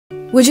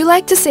Would you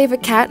like to save a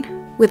cat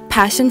with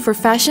passion for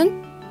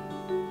fashion?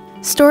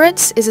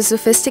 Storets is a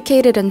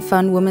sophisticated and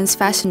fun women's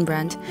fashion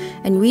brand,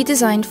 and we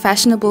designed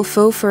fashionable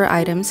faux fur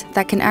items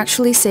that can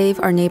actually save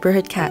our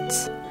neighborhood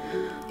cats.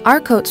 Our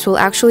coats will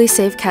actually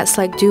save cats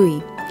like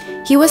Dewey.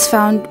 He was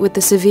found with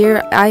a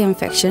severe eye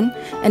infection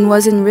and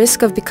was in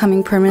risk of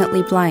becoming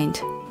permanently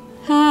blind.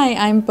 Hi,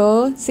 I'm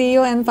Faux,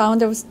 CEO and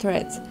founder of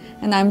Storets,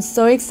 and I'm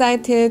so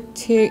excited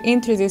to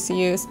introduce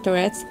you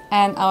Storets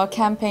and our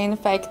campaign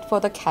Faked for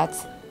the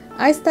Cats.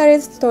 I started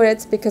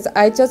Storets because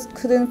I just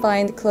couldn't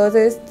find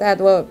clothes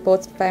that were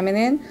both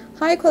feminine,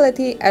 high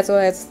quality as well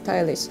as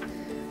stylish.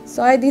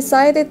 So I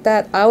decided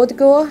that I would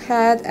go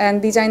ahead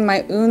and design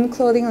my own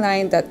clothing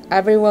line that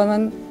every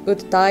woman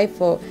would die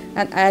for,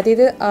 and added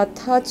a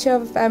touch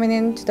of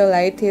feminine to the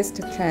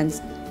latest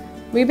trends.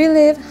 We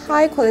believe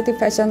high quality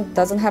fashion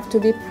doesn't have to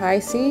be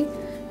pricey,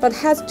 but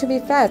has to be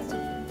fast.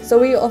 So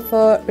we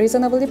offer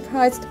reasonably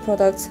priced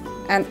products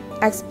and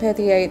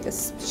expedite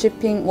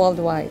shipping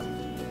worldwide.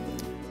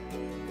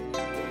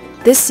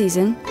 This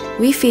season,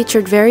 we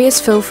featured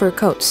various faux fur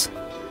coats.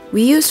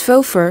 We use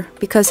faux fur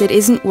because it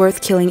isn't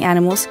worth killing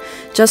animals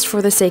just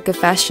for the sake of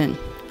fashion.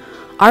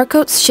 Our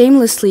coats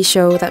shamelessly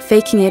show that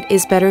faking it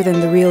is better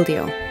than the real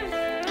deal.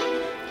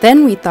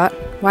 Then we thought,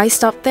 why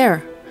stop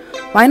there?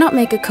 Why not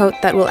make a coat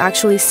that will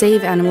actually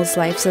save animals'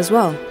 lives as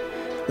well?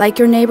 Like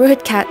your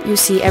neighborhood cat you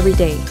see every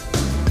day.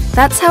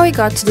 That's how we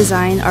got to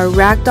design our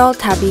ragdoll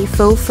tabby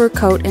faux fur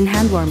coat and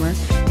hand warmer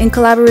in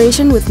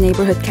collaboration with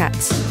neighborhood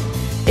cats.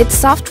 Its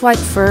soft white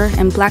fur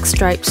and black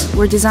stripes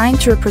were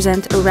designed to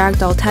represent a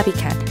ragdoll tabby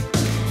cat.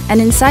 And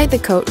inside the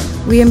coat,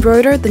 we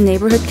embroidered the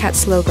neighborhood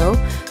cat's logo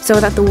so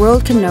that the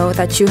world can know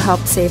that you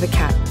helped save a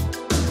cat.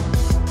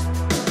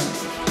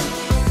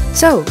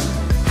 So,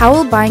 how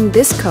will buying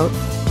this coat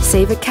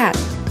save a cat?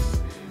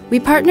 We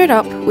partnered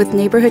up with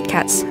Neighborhood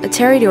Cats, a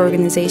charity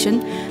organization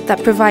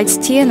that provides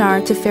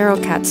TNR to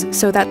feral cats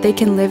so that they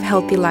can live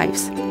healthy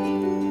lives.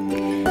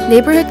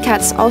 Neighborhood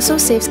Cats also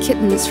saves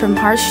kittens from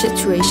harsh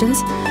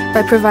situations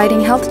by providing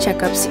health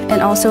checkups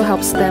and also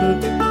helps them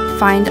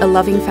find a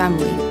loving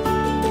family.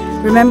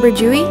 Remember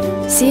Dewey?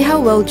 See how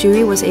well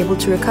Dewey was able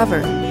to recover.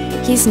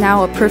 He's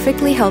now a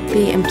perfectly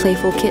healthy and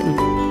playful kitten.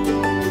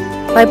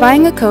 By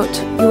buying a coat,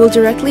 you will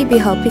directly be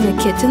helping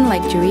a kitten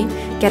like Dewey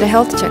get a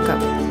health checkup.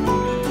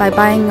 By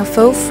buying a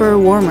faux fur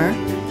warmer,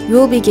 you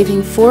will be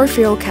giving 4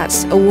 feral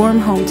cats a warm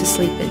home to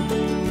sleep in.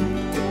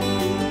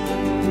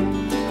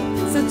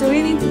 So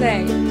join in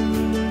today.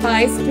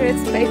 Buy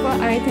Storets Fake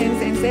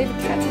items and save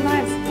cat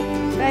lives.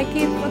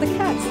 Fake it for the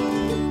cats.